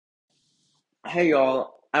Hey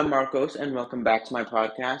y'all, I'm Marcos and welcome back to my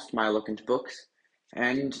podcast, My Look into Books.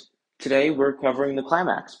 And today we're covering the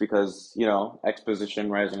climax because, exposition,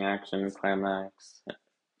 rising action, climax,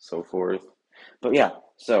 so forth. But yeah,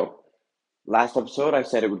 so last episode I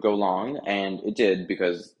said it would go long and it did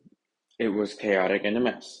because it was chaotic and a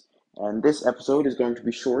mess. And this episode is going to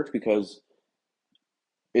be short because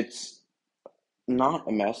it's not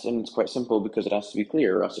a mess and it's quite simple because it has to be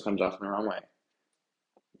clear or else it comes off in the wrong way.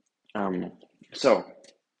 Um, so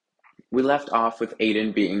we left off with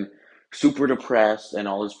Aiden being super depressed and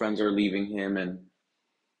all his friends are leaving him and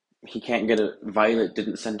he can't get a Violet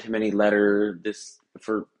didn't send him any letter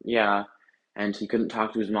and he couldn't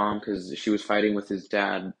talk to his mom because she was fighting with his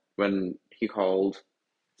dad when he called.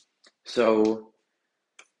 So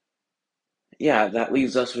yeah, that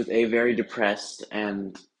leaves us with a very depressed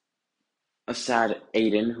and a sad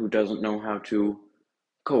Aiden who doesn't know how to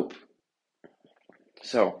cope.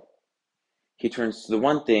 So he turns to the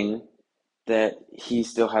one thing that he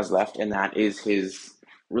still has left, and that is his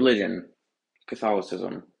religion,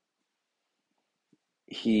 Catholicism.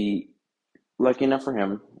 He, lucky enough for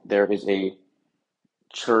him, there is a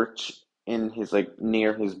church in his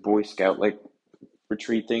near his Boy Scout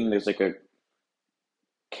retreat thing. There's a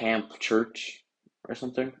camp church or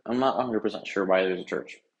something. I'm not 100% sure why there's a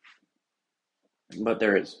church, but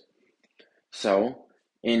there is. So,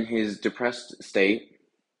 in his depressed state,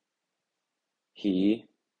 he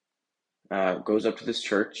goes up to this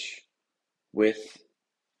church with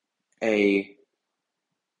a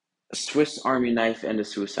Swiss Army knife and a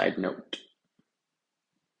suicide note.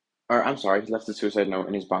 Or, I'm sorry, he left the suicide note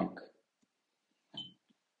in his bunk.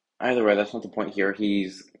 Either way, that's not the point here.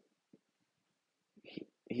 He's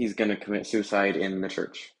gonna commit suicide in the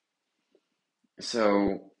church.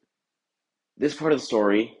 So this part of the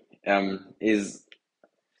story is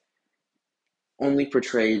only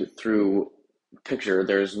portrayed through picture.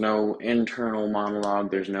 There's no internal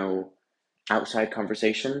monologue. There's no outside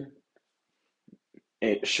conversation.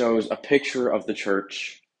 It shows a picture of the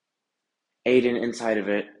church, Aiden inside of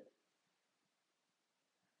it,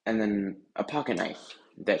 and then a pocket knife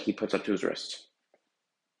that he puts up to his wrist.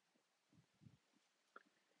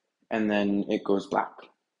 And then it goes black.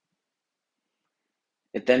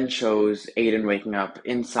 It then shows Aiden waking up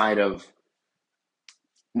inside of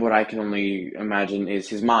what I can only imagine is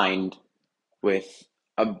his mind with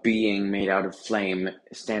a being made out of flame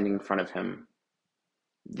standing in front of him.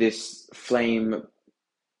 This flame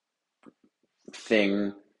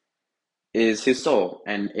thing is his soul,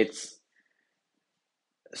 and it's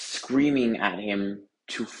screaming at him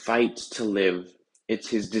to fight to live. It's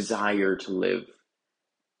his desire to live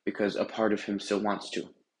because a part of him still wants to.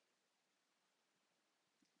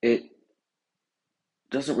 It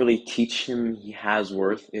doesn't really teach him he has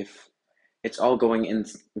worth if it's all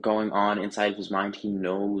going on inside of his mind. He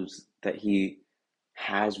knows that he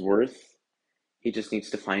has worth. He just needs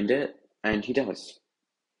to find it, and he does.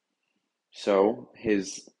 So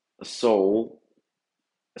his soul,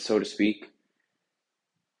 so to speak,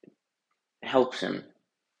 helps him,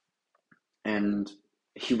 and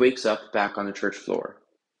he wakes up back on the church floor.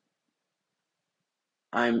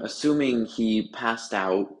 I'm assuming he passed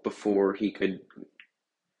out before he could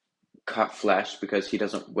cut flesh because he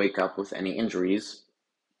doesn't wake up with any injuries.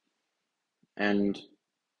 And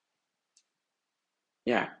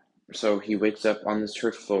yeah, so he wakes up on this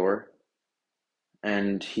church floor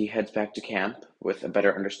and he heads back to camp with a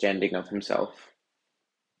better understanding of himself.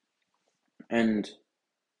 And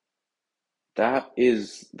that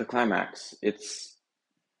is the climax. It's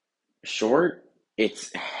short,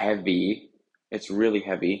 it's heavy, it's really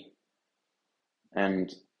heavy,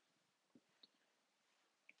 and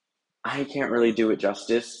I can't really do it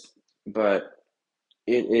justice, but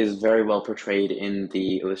it is very well portrayed in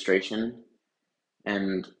the illustration.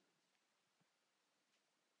 And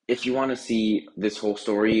if you want to see this whole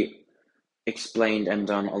story explained and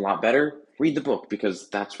done a lot better, read the book because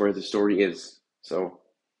that's where the story is. So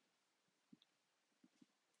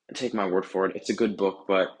take my word for it. It's a good book,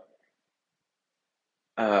 but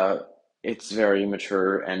uh, it's very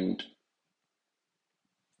mature and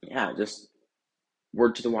yeah, just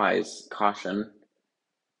word to the wise, caution.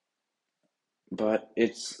 But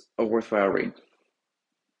it's a worthwhile read.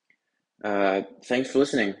 Thanks for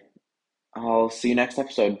listening. I'll see you next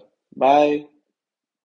episode. Bye.